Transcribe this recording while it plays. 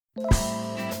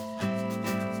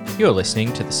You're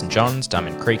listening to the St John's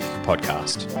Diamond Creek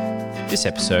podcast. This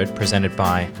episode presented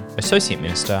by Associate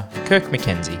Minister Kirk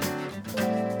McKenzie.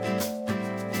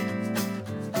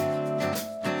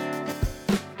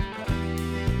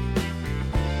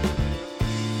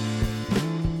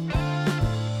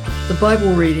 The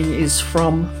Bible reading is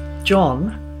from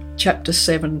John chapter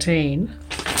 17,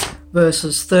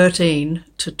 verses 13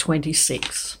 to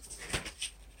 26.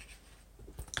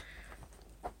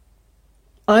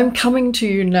 I'm coming to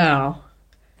you now,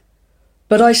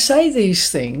 but I say these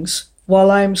things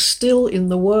while I am still in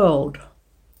the world,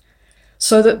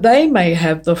 so that they may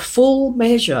have the full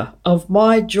measure of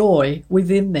my joy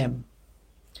within them.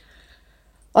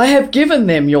 I have given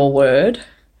them your word,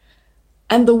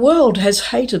 and the world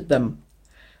has hated them,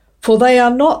 for they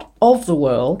are not of the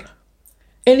world,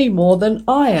 any more than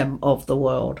I am of the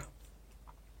world.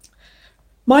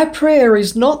 My prayer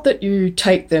is not that you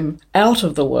take them out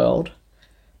of the world,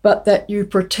 but that you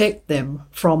protect them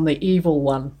from the evil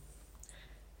one.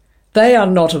 They are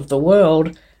not of the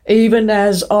world, even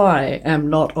as I am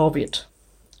not of it.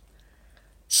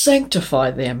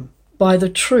 Sanctify them by the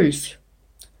truth.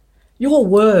 Your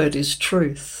word is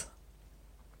truth.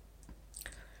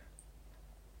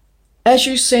 As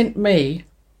you sent me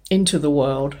into the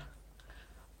world,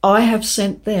 I have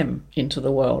sent them into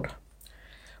the world.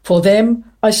 For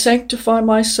them I sanctify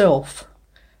myself,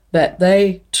 that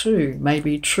they too may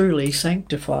be truly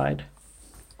sanctified.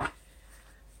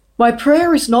 My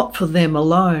prayer is not for them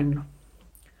alone.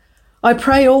 I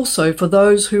pray also for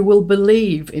those who will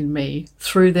believe in me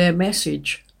through their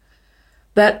message,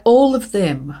 that all of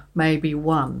them may be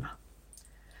one.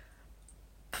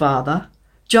 Father,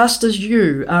 just as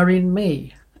you are in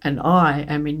me and I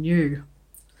am in you,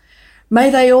 may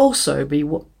they also be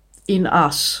in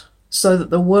us, so that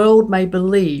the world may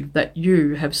believe that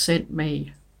you have sent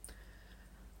me.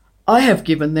 I have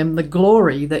given them the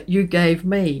glory that you gave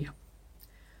me,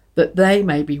 that they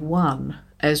may be one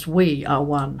as we are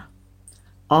one,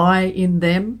 I in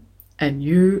them and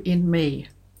you in me,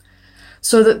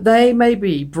 so that they may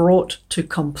be brought to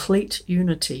complete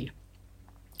unity.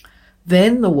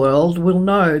 Then the world will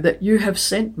know that you have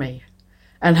sent me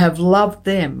and have loved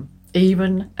them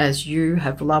even as you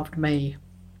have loved me.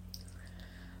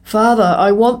 Father,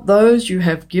 I want those you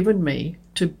have given me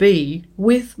to be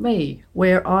with me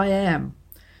where I am,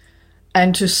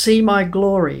 and to see my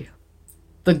glory,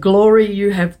 the glory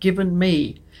you have given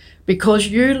me, because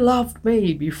you loved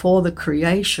me before the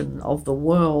creation of the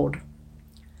world.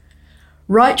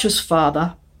 Righteous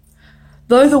Father,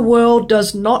 though the world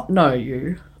does not know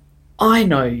you, I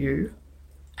know you,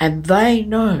 and they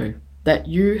know that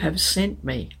you have sent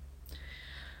me.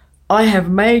 I have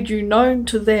made you known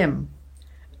to them,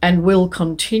 and will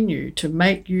continue to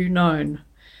make you known,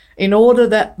 in order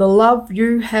that the love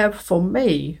you have for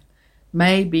me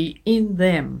may be in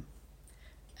them,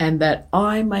 and that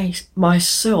I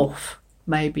myself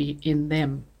may be in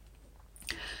them.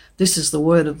 This is the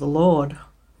word of the Lord.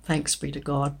 Thanks be to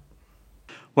God.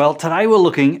 Well, today we're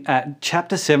looking at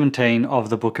chapter 17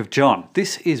 of the book of John.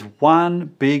 This is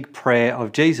one big prayer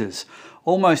of Jesus.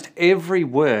 Almost every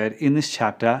word in this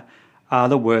chapter are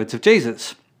the words of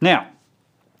Jesus. Now,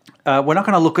 we're not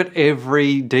going to look at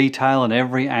every detail and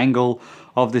every angle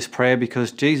of this prayer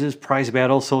because Jesus prays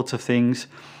about all sorts of things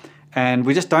and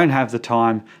we just don't have the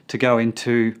time to go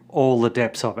into all the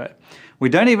depths of it. We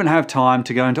don't even have time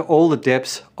to go into all the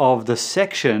depths of the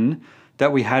section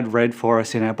that we had read for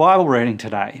us in our Bible reading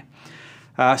today.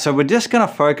 So we're just going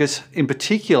to focus in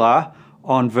particular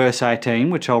on verse 18,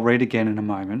 which I'll read again in a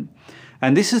moment.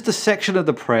 And this is the section of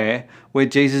the prayer where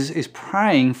Jesus is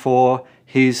praying for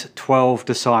his 12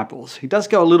 disciples. He does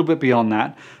go a little bit beyond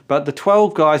that, but the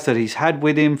 12 guys that he's had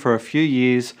with him for a few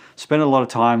years, spent a lot of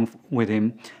time with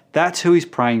him, that's who he's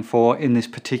praying for in this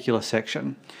particular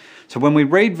section. So when we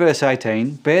read verse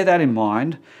 18, bear that in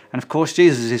mind. And of course,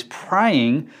 Jesus is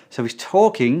praying, so he's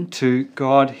talking to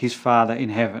God, his Father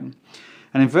in heaven.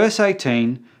 And in verse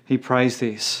 18, he prays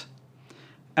this: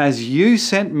 "As you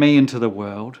sent me into the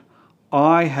world,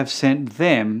 I have sent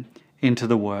them into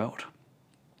the world."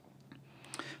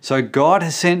 So God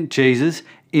has sent Jesus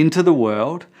into the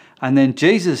world, and then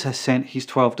Jesus has sent his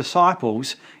 12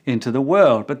 disciples into the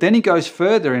world. But then he goes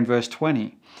further in verse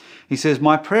 20. He says,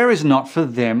 "My prayer is not for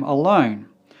them alone.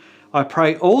 I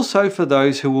pray also for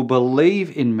those who will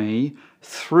believe in me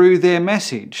through their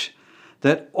message,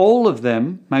 that all of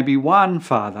them may be one,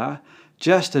 Father,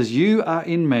 just as you are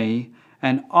in me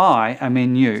and I am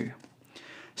in you."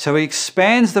 So he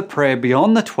expands the prayer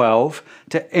beyond the 12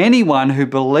 to anyone who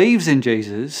believes in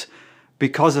Jesus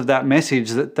because of that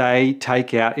message that they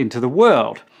take out into the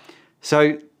world.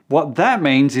 So what that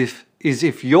means is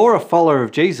if you're a follower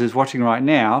of Jesus watching right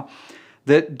now,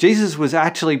 that Jesus was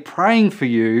actually praying for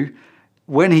you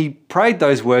when he prayed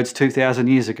those words 2,000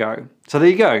 years ago. So there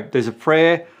you go. There's a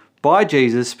prayer by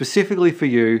Jesus specifically for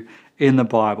you in the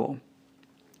Bible.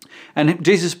 And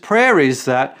Jesus' prayer is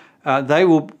that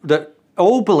that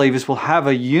all believers will have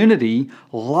a unity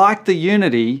like the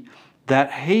unity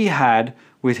that he had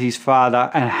with his Father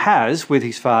and has with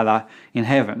his Father in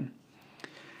heaven.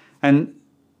 And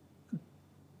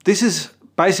this is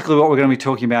basically what we're going to be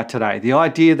talking about today. The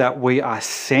idea that we are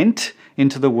sent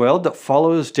into the world, that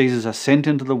followers of Jesus are sent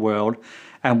into the world,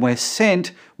 and we're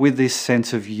sent with this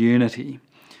sense of unity.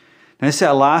 Now, this is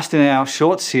our last in our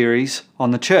short series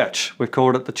on the church. We've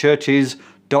called it The Church Is ...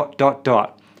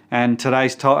 And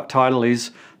today's title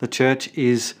is The Church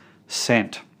Is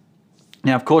Sent.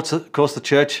 Now, of course, the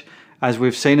church, as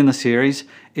we've seen in the series,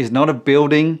 is not a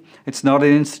building, it's not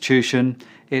an institution,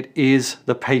 it is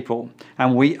the people.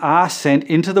 And we are sent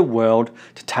into the world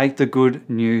to take the good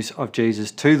news of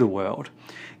Jesus to the world.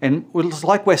 And it's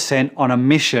like we're sent on a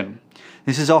mission.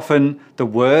 This is often the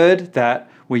word that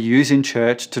we use in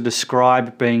church to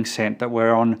describe being sent, that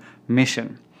we're on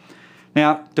mission.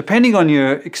 Now, depending on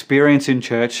your experience in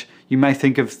church, you may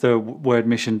think of the word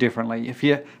mission differently. If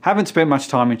you haven't spent much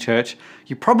time in church,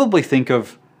 you probably think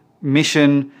of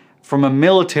mission from a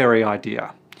military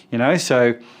idea.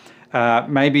 So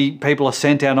maybe people are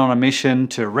sent out on a mission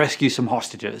to rescue some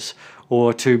hostages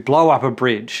or to blow up a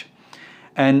bridge.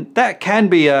 And that can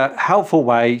be a helpful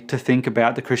way to think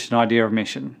about the Christian idea of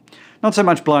mission. Not so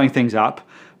much blowing things up,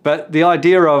 but the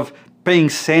idea of being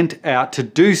sent out to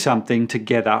do something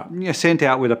together, sent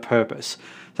out with a purpose.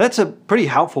 So that's a pretty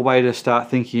helpful way to start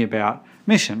thinking about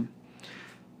mission.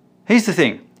 Here's the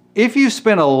thing. If you've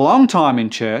spent a long time in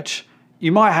church,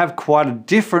 you might have quite a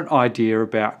different idea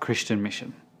about Christian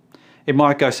mission. It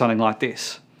might go something like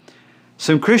this.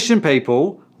 Some Christian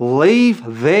people leave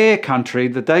their country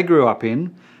that they grew up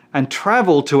in and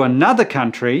travel to another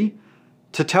country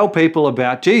to tell people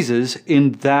about Jesus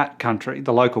in that country,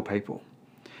 the local people.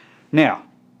 Now,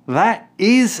 that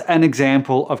is an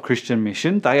example of Christian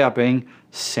mission. They are being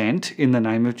sent in the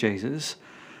name of Jesus,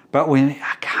 but we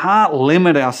can't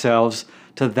limit ourselves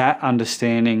to that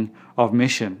understanding of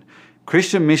mission.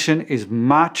 Christian mission is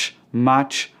much,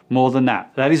 much more than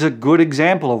that. That is a good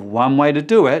example of one way to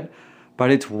do it,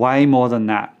 but it's way more than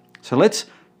that. So let's,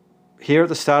 here at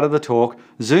the start of the talk,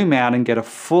 zoom out and get a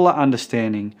fuller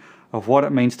understanding of what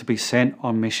it means to be sent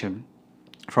on mission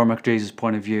from a Jesus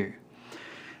point of view.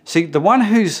 See, the one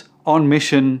who's on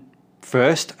mission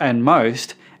first and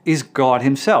most is God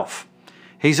himself.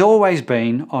 He's always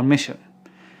been on mission.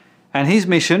 And his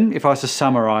mission, if I was to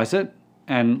summarize it,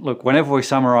 and look, whenever we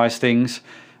summarize things,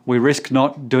 we risk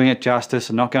not doing it justice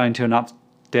and not going to enough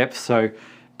depth, so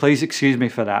please excuse me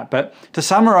for that. But to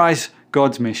summarize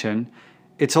God's mission,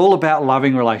 it's all about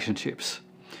loving relationships.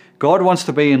 God wants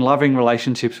to be in loving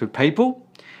relationships with people,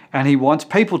 and he wants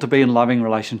people to be in loving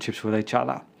relationships with each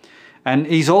other. And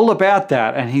he's all about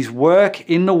that, and his work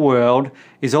in the world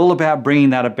is all about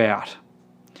bringing that about.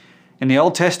 In the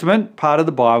Old Testament part of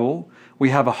the Bible,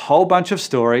 we have a whole bunch of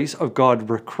stories of God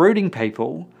recruiting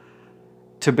people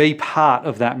to be part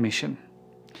of that mission.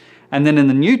 And then in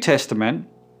the New Testament,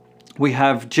 we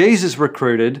have Jesus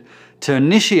recruited to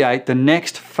initiate the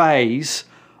next phase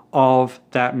of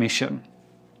that mission.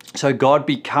 So God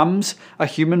becomes a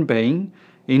human being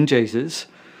in Jesus,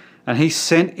 and he's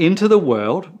sent into the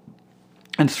world.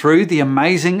 And through the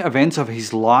amazing events of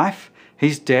his life,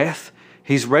 his death,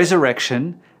 his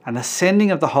resurrection, and the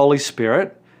sending of the Holy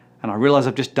Spirit, and I realize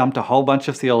I've just dumped a whole bunch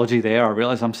of theology there, I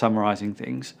realize I'm summarizing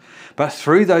things, but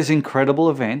through those incredible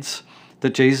events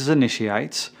that Jesus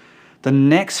initiates, the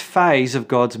next phase of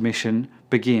God's mission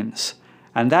begins,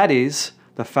 and that is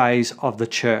the phase of the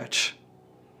church.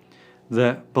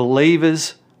 The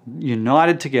believers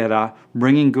united together,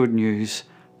 bringing good news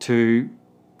to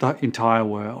the entire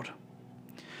world.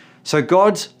 So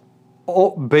God's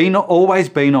always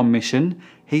been on mission.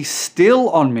 He's still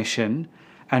on mission,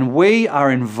 and we are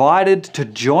invited to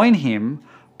join him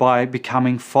by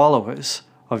becoming followers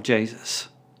of Jesus.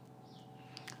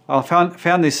 I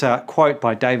found this quote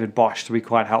by David Bosch to be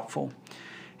quite helpful.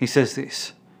 He says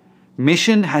this: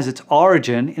 "Mission has its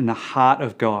origin in the heart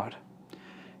of God.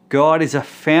 God is a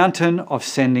fountain of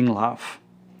sending love.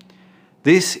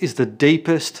 This is the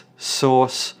deepest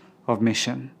source of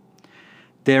mission.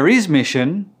 There is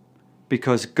mission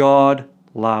because God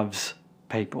loves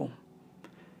people.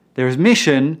 There is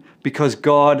mission because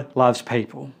God loves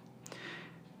people.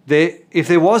 If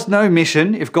there was no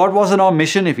mission, if God wasn't on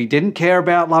mission, if he didn't care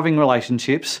about loving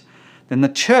relationships, then the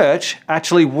church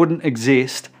actually wouldn't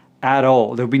exist at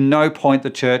all. There would be no point the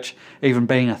church even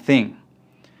being a thing.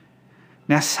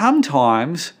 Now,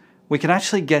 sometimes we can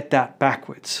actually get that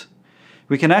backwards.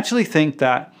 We can actually think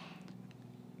that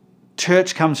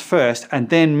church comes first and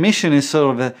then mission is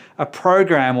sort of a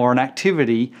program or an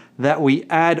activity that we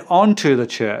add onto the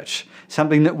church,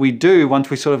 something that we do once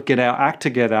we sort of get our act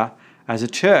together as a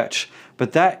church.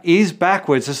 But that is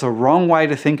backwards. It's the wrong way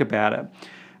to think about it.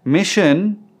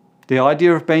 Mission, the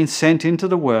idea of being sent into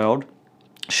the world,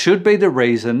 should be the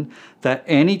reason that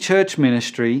any church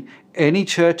ministry, any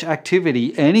church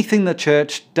activity, anything the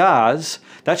church does,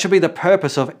 that should be the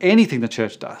purpose of anything the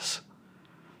church does.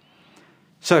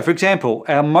 So, for example,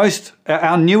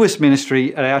 our newest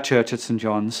ministry at our church at St.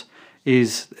 John's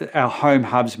is our Home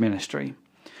Hubs ministry.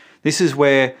 This is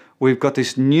where we've got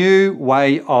this new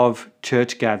way of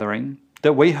church gathering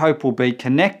that we hope will be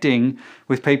connecting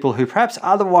with people who perhaps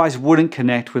otherwise wouldn't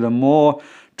connect with a more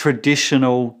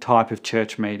traditional type of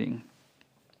church meeting.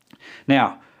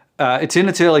 Now, it's in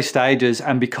its early stages,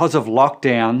 and because of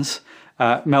lockdowns,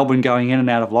 Melbourne going in and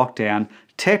out of lockdown,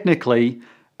 technically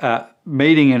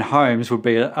meeting in homes would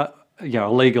be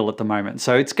illegal at the moment.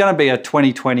 So it's going to be a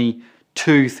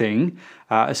 2022 thing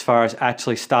as far as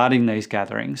actually starting these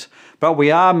gatherings. But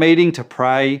we are meeting to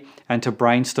pray and to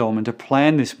brainstorm and to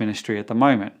plan this ministry at the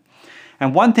moment.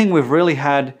 And one thing we've really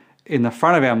had in the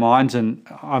front of our minds, and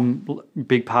I'm a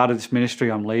big part of this ministry,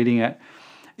 I'm leading it,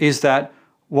 is that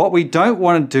what we don't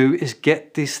want to do is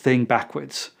get this thing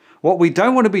backwards. What we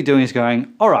don't want to be doing is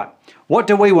going, all right, what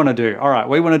do we want to do? All right,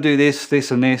 we want to do this,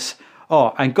 this, and this.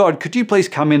 Oh, and God, could you please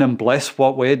come in and bless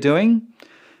what we're doing?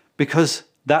 Because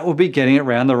that would be getting it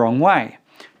round the wrong way.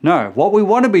 No, what we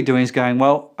want to be doing is going,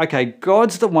 well, okay,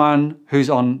 God's the one who's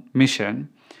on mission,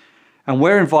 and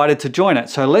we're invited to join it.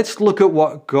 So let's look at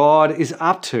what God is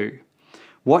up to.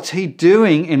 What's he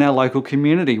doing in our local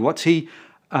community? What's he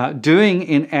doing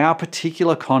in our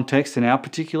particular context, in our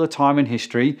particular time in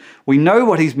history? We know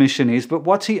what his mission is, but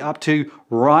what's he up to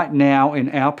right now in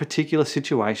our particular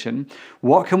situation?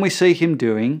 What can we see him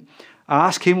doing?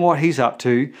 Ask him what he's up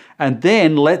to, and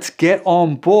then let's get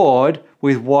on board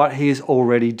with what he is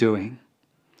already doing.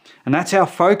 And that's our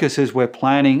focus as we're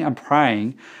planning and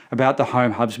praying about the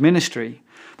Home Hubs ministry.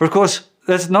 But of course,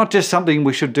 that's not just something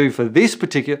we should do for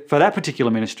that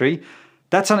particular ministry.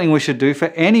 That's something we should do for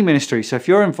any ministry. So if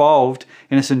you're involved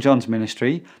in a St. John's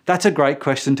ministry, that's a great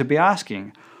question to be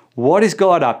asking. What is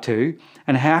God up to,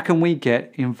 and how can we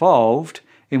get involved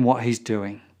in what he's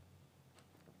doing?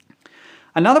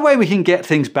 Another way we can get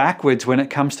things backwards when it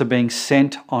comes to being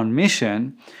sent on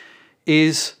mission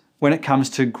is when it comes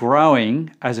to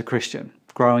growing as a Christian,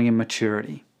 growing in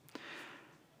maturity.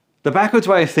 The backwards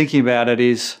way of thinking about it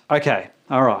is, okay,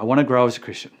 all right, I want to grow as a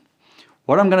Christian.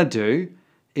 What I'm going to do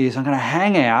is I'm going to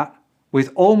hang out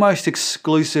with almost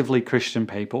exclusively Christian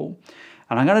people,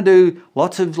 and I'm going to do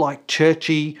lots of like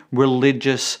churchy,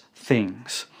 religious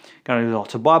things. Going to do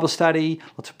lots of Bible study,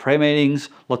 lots of prayer meetings,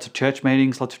 lots of church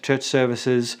meetings, lots of church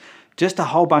services, just a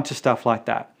whole bunch of stuff like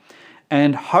that.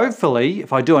 And hopefully,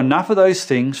 if I do enough of those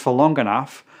things for long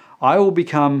enough, I will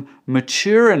become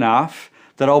mature enough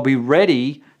that I'll be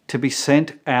ready to be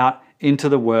sent out into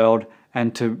the world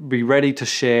and to be ready to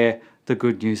share the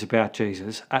good news about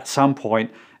Jesus at some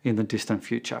point in the distant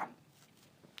future.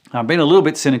 I'm being a little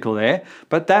bit cynical there,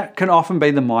 but that can often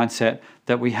be the mindset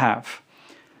that we have.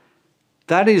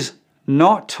 That is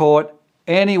not taught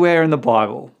anywhere in the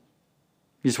Bible.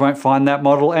 You just won't find that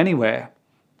model anywhere.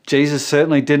 Jesus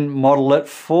certainly didn't model it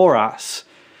for us.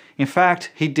 In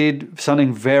fact, he did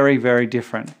something very, very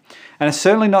different. And it's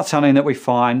certainly not something that we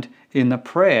find in the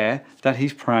prayer that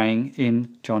he's praying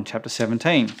in John chapter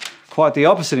 17. Quite the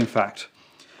opposite, in fact.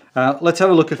 Let's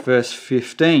have a look at verse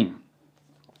 15.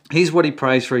 Here's what he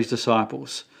prays for his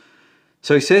disciples.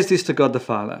 So he says this to God the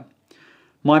Father.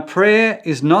 My prayer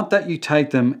is not that you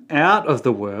take them out of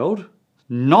the world,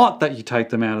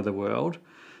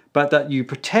 but that you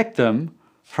protect them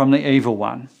from the evil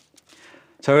one.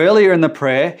 So earlier in the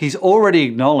prayer, he's already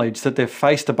acknowledged that they've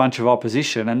faced a bunch of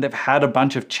opposition and they've had a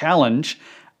bunch of challenge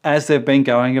as they've been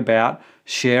going about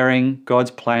sharing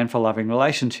God's plan for loving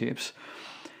relationships.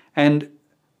 And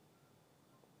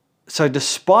so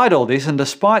despite all this, and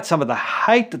despite some of the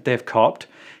hate that they've copped,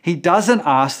 he doesn't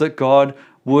ask that God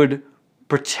would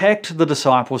protect the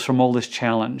disciples from all this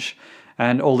challenge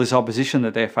and all this opposition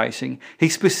that they're facing. He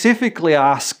specifically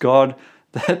asks God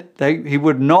that he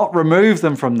would not remove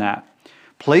them from that.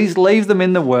 Please leave them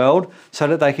in the world so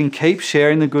that they can keep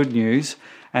sharing the good news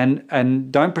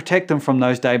and don't protect them from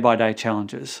those day-by-day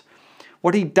challenges.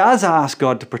 What he does ask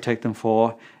God to protect them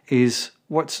for is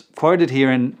what's quoted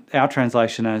here in our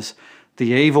translation as the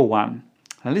evil one.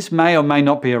 Now, this may or may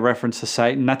not be a reference to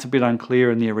Satan. That's a bit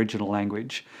unclear in the original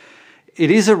language. It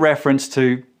is a reference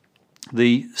to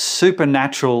the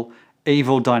supernatural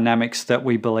evil dynamics that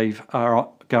we believe are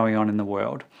going on in the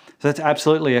world. So that's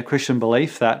absolutely a Christian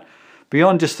belief that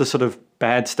beyond just the sort of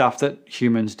bad stuff that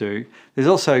humans do, there's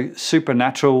also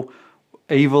supernatural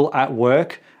evil at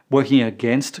work, working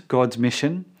against God's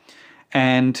mission.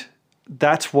 And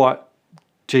that's what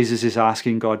Jesus is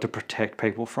asking God to protect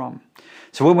people from.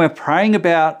 So when we're praying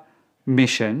about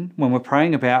mission, when we're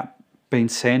praying about being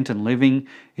sent and living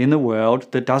in the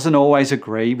world that doesn't always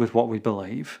agree with what we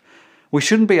believe, we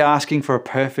shouldn't be asking for a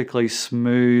perfectly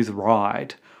smooth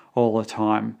ride all the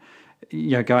time.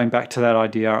 Going back to that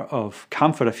idea of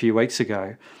comfort a few weeks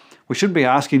ago, we shouldn't be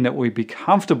asking that we be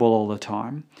comfortable all the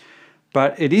time,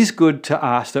 but it is good to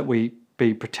ask that we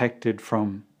be protected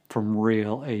from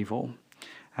real evil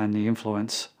and the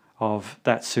influence of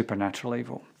that supernatural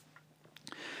evil.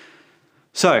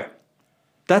 So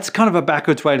that's kind of a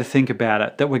backwards way to think about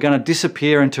it, that we're going to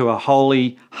disappear into a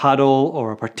holy huddle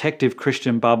or a protective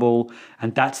Christian bubble,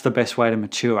 and that's the best way to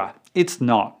mature. It's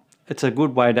not. It's a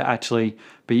good way to actually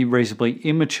be reasonably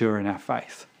immature in our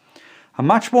faith. A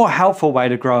much more helpful way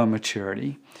to grow in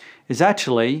maturity is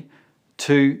actually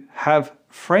to have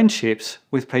friendships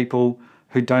with people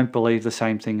who don't believe the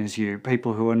same thing as you,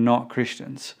 people who are not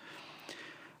Christians.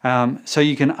 So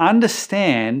you can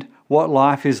understand what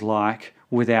life is like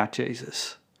without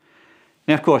Jesus.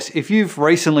 Now, of course, if you've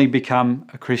recently become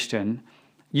a Christian,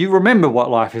 you remember what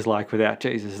life is like without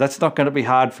Jesus. That's not going to be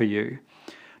hard for you.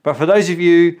 But for those of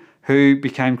you who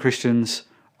became Christians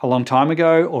a long time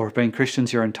ago or have been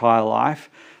Christians your entire life,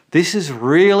 this is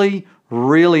really,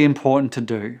 really important to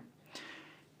do.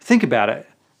 Think about it.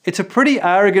 It's a pretty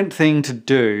arrogant thing to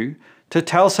do to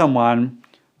tell someone,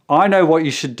 I know what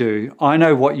you should do, I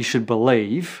know what you should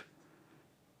believe,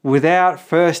 without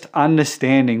first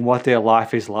understanding what their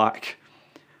life is like,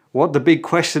 what the big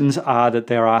questions are that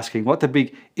they're asking, what the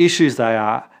big issues they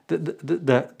are,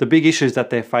 the big issues that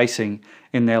they're facing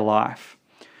in their life.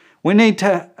 We need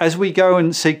to, as we go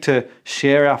and seek to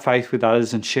share our faith with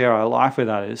others and share our life with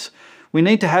others, we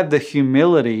need to have the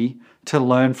humility to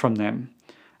learn from them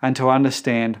and to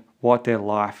understand what their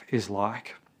life is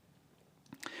like.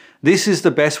 This is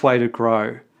the best way to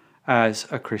grow as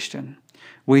a Christian.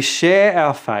 We share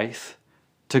our faith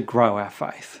to grow our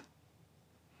faith.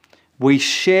 We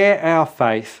share our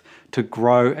faith to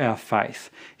grow our faith.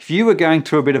 If you were going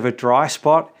through a bit of a dry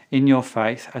spot in your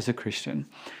faith as a Christian,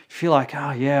 you feel like,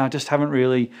 oh yeah, I just haven't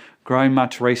really grown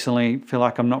much recently, feel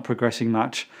like I'm not progressing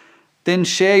much, then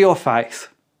share your faith.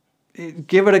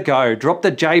 Give it a go. Drop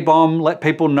the J-bomb. Let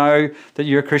people know that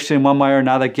you're a Christian in one way or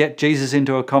another. Get Jesus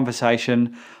into a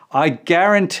conversation. I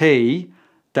guarantee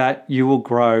that you will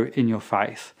grow in your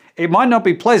faith. It might not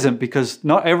be pleasant because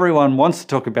not everyone wants to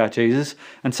talk about Jesus,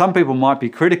 and some people might be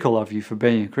critical of you for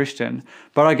being a Christian,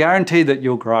 but I guarantee that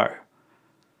you'll grow.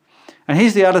 And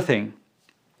here's the other thing.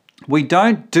 We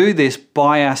don't do this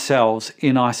by ourselves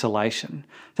in isolation.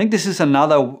 I think this is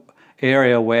another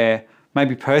area where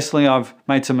maybe personally I've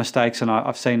made some mistakes and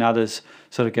I've seen others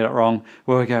sort of get it wrong,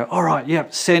 where we go, all right, yeah,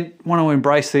 want to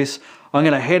embrace this. I'm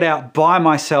going to head out by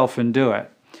myself and do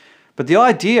it. But the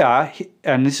idea,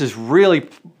 and this is really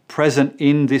present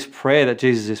in this prayer that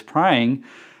Jesus is praying,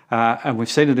 and we've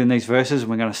seen it in these verses, and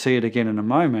we're going to see it again in a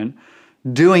moment,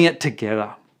 doing it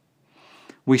together.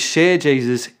 We share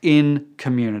Jesus in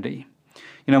community.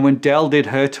 You know, when Dell did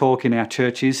her talk in our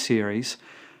Church Is series,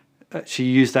 she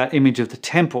used that image of the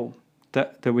temple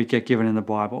that we get given in the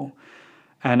Bible,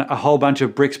 and a whole bunch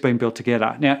of bricks being built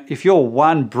together. Now, if you're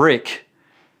one brick,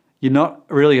 you're not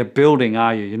really a building,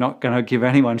 are you? You're not going to give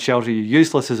anyone shelter. You're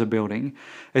useless as a building.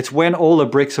 It's when all the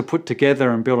bricks are put together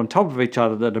and built on top of each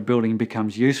other that a building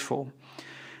becomes useful.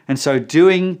 And so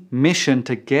doing mission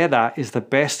together is the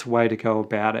best way to go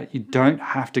about it. You don't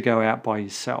have to go out by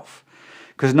yourself,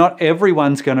 because not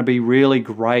everyone's going to be really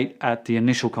great at the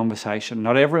initial conversation.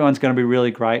 Not everyone's going to be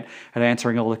really great at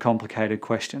answering all the complicated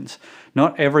questions.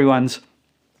 Not everyone's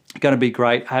going to be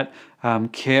great at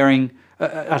caring,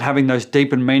 at having those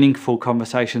deep and meaningful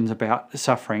conversations about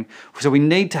suffering. So we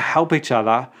need to help each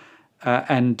other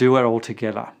and do it all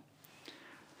together.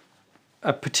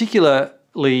 A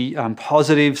particularly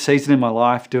positive season in my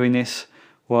life doing this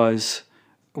was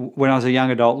when I was a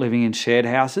young adult living in shared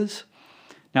houses.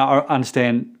 Now, I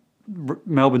understand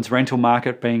Melbourne's rental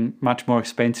market being much more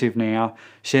expensive now.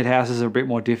 Shared houses are a bit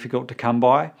more difficult to come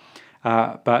by.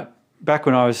 But back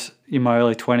when I was in my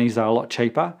early 20s, they were a lot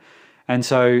cheaper. And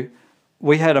so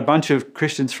we had a bunch of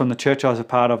Christians from the church I was a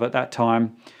part of at that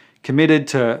time committed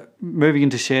to moving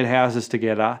into shared houses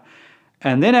together.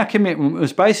 And then our commitment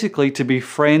was basically to be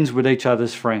friends with each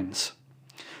other's friends.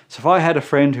 So if I had a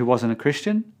friend who wasn't a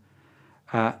Christian,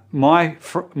 my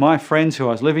friends who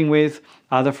I was living with,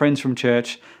 other friends from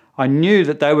church, I knew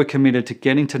that they were committed to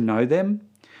getting to know them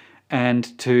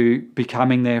and to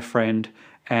becoming their friend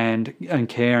and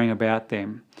caring about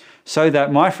them, so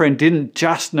that my friend didn't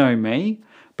just know me,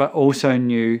 but also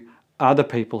knew other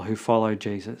people who followed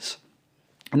Jesus.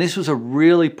 And this was a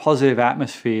really positive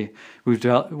atmosphere we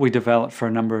developed for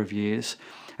a number of years.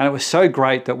 And it was so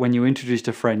great that when you introduced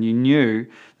a friend, you knew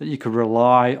that you could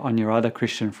rely on your other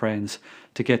Christian friends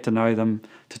to get to know them,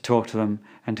 to talk to them,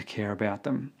 and to care about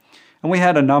them. And we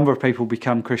had a number of people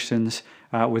become Christians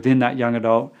within that young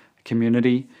adult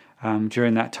community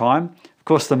during that time. Of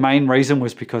course, the main reason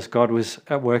was because God was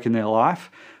at work in their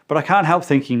life. But I can't help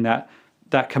thinking that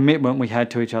that commitment we had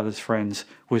to each other's friends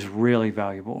was really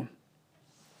valuable.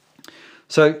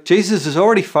 So Jesus has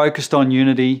already focused on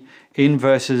unity in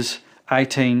verses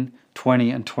 18,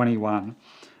 20, and 21.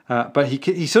 But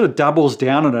he sort of doubles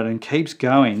down on it and keeps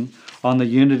going on the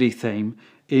unity theme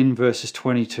in verses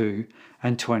 22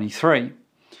 and 23.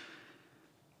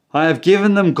 I have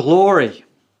given them glory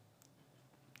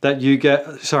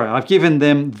I've given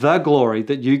them the glory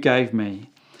that you gave me,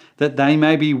 that they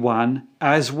may be one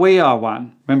as we are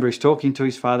one. Remember, he's talking to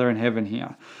his Father in heaven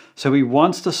here. So he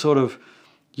wants the sort of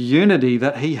unity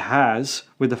that he has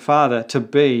with the Father to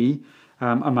be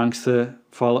amongst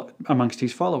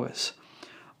his followers.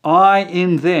 I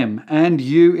in them and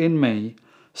you in me,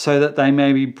 so that they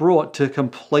may be brought to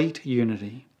complete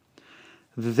unity.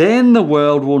 Then the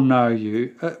world will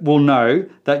know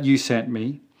that you sent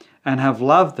me and have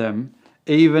loved them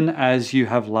even as you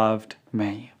have loved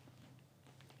me.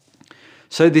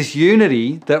 So this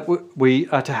unity that we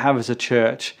are to have as a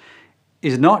church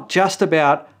is not just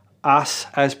about us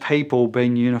as people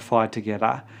being unified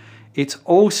together. It's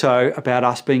also about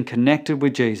us being connected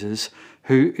with Jesus,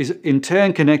 who is in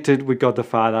turn connected with God the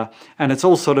Father, and it's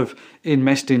all sort of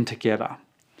enmeshed in together.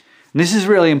 And this is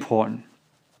really important.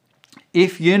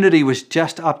 If unity was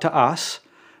just up to us,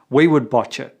 we would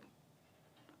botch it.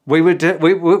 We would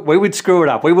screw it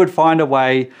up. We would find a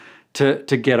way to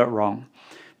get it wrong.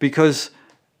 Because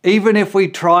even if we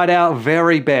tried our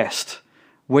very best,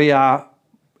 we are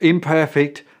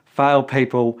imperfect, failed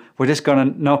people. We're just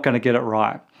not going to get it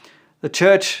right. The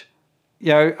church,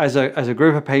 as a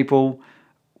group of people,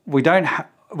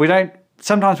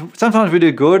 sometimes we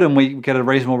do good and we get a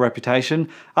reasonable reputation.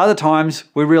 Other times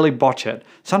we really botch it.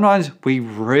 Sometimes we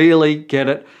really get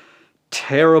it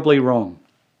terribly wrong.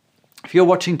 If you're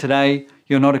watching today,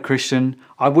 you're not a Christian,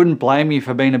 I wouldn't blame you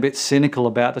for being a bit cynical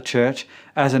about the church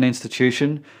as an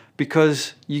institution,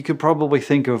 because you could probably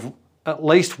think of at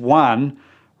least one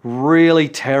really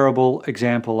terrible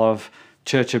example of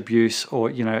church abuse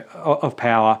or, of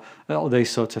power, all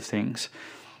these sorts of things.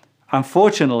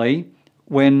 Unfortunately,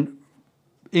 when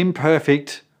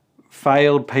imperfect,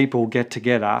 failed people get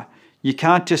together, you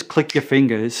can't just click your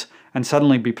fingers and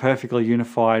suddenly be perfectly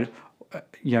unified,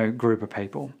 group of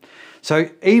people.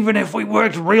 So even if we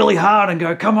worked really hard and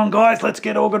go, come on guys, let's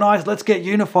get organized, let's get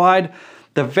unified,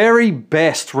 the very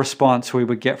best response we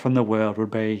would get from the world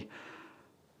would be,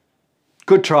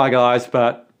 good try guys,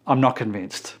 but I'm not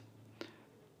convinced.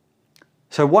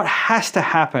 So what has to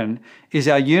happen is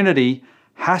our unity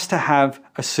has to have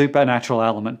a supernatural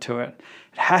element to it.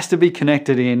 It has to be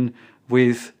connected in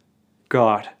with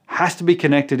God, has to be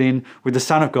connected in with the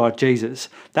Son of God, Jesus.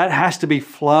 That has to be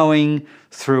flowing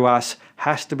through us,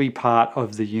 has to be part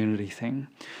of the unity thing.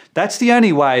 That's the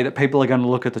only way that people are going to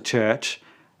look at the church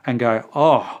and go,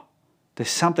 oh, there's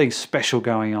something special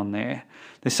going on there.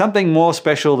 There's something more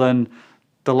special than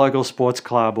the local sports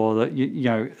club or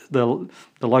the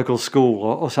local school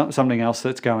or something else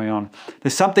that's going on.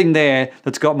 There's something there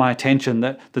that's got my attention,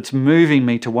 that's moving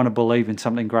me to want to believe in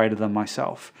something greater than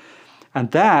myself.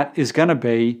 And that is going to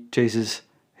be Jesus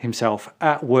himself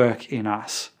at work in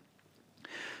us.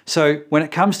 So when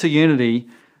it comes to unity,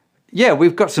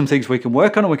 we've got some things we can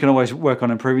work on, and we can always work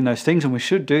on improving those things, and we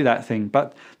should do that thing.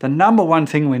 But the number one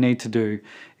thing we need to do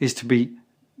is to be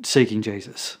seeking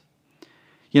Jesus.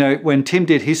 When Tim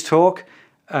did his talk,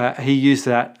 he used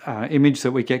that image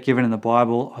that we get given in the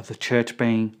Bible of the church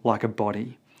being like a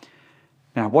body.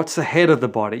 Now, what's the head of the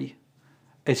body?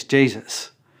 It's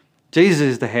Jesus. Jesus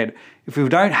is the head. If we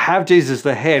don't have Jesus as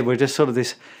the head, we're just sort of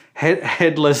this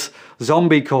headless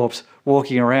zombie corpse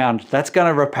walking around. That's going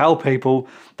to repel people.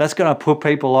 That's going to put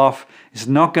people off. It's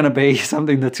not going to be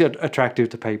something that's attractive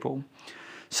to people.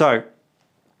 So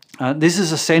this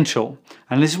is essential.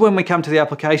 And this is when we come to the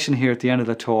application here at the end of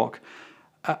the talk.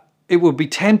 It would be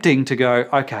tempting to go,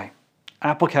 okay,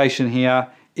 application here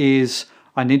is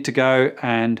I need to go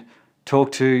and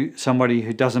talk to somebody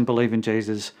who doesn't believe in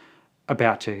Jesus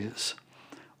about Jesus.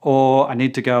 Or I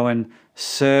need to go and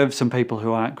serve some people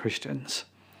who aren't Christians.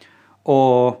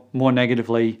 Or more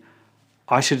negatively,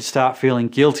 I should start feeling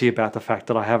guilty about the fact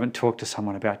that I haven't talked to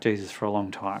someone about Jesus for a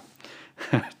long time.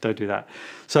 Don't do that.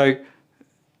 So,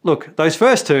 look, those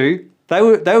first two, they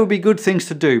would be good things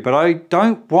to do, but I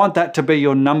don't want that to be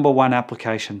your number one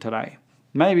application today.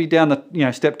 Maybe down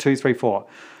the step 2, 3, 4.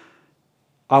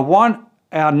 I want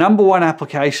our number one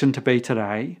application to be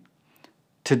today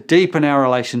to deepen our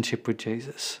relationship with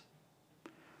Jesus.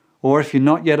 Or if you're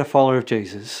not yet a follower of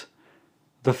Jesus,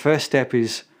 the first step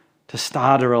is to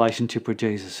start a relationship with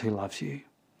Jesus who loves you.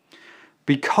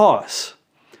 Because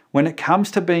when it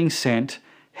comes to being sent,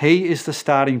 he is the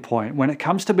starting point. When it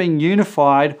comes to being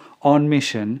unified on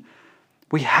mission,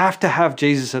 we have to have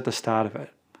Jesus at the start of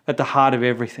it, at the heart of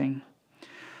everything.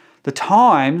 The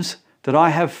times that I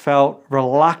have felt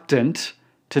reluctant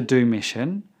to do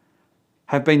mission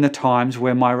have been the times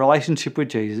where my relationship with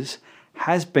Jesus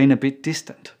has been a bit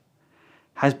distant,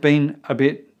 has been a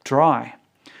bit dry.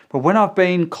 But when I've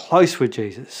been close with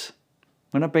Jesus,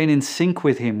 when I've been in sync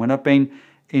with him, when I've been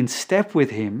in step with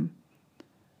him,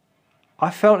 I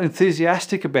felt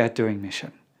enthusiastic about doing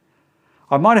mission.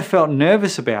 I might have felt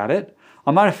nervous about it.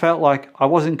 I might have felt like I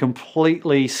wasn't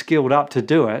completely skilled up to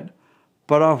do it,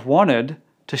 but I've wanted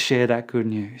to share that good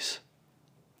news.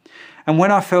 And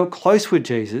when I felt close with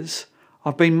Jesus,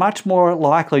 I've been much more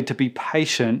likely to be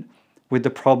patient with the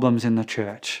problems in the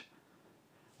church.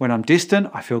 When I'm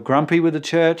distant, I feel grumpy with the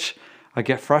church. I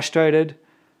get frustrated.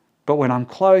 But when I'm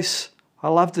close, I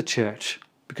love the church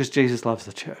because Jesus loves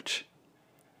the church.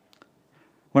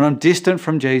 When I'm distant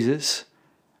from Jesus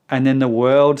and then the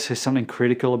world says something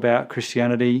critical about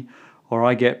Christianity, or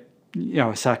I get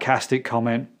a sarcastic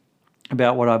comment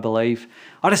about what I believe,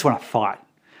 I just want to fight.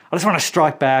 I just want to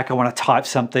strike back. I want to type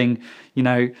something,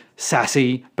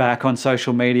 sassy back on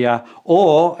social media,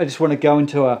 or I just want to go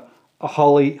into a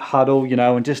holy huddle,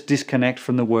 and just disconnect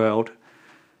from the world.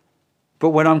 But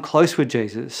when I'm close with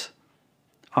Jesus,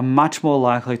 I'm much more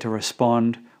likely to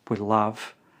respond with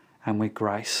love and with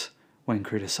grace when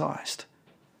criticized,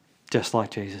 just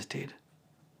like Jesus did.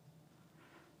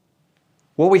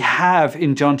 What we have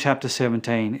in John chapter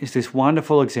 17 is this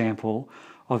wonderful example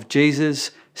of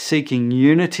Jesus seeking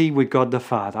unity with God the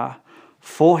Father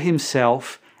for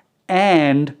himself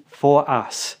and for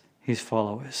us, his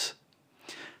followers.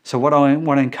 So what I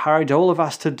want to encourage all of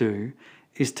us to do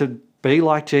is to be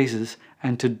like Jesus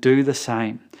and to do the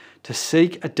same, to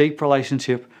seek a deep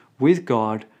relationship with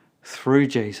God through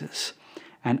Jesus.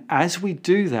 And as we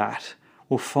do that,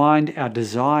 we'll find our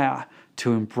desire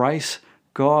to embrace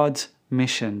God's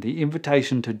mission, the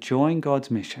invitation to join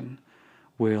God's mission,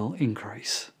 will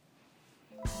increase.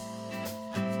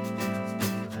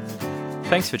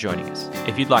 Thanks for joining us.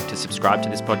 If you'd like to subscribe to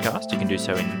this podcast, you can do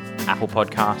so in Apple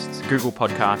Podcasts, Google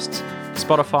Podcasts,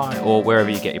 Spotify, or wherever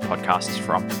you get your podcasts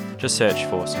from. Just search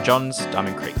for St. John's,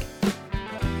 Diamond Creek.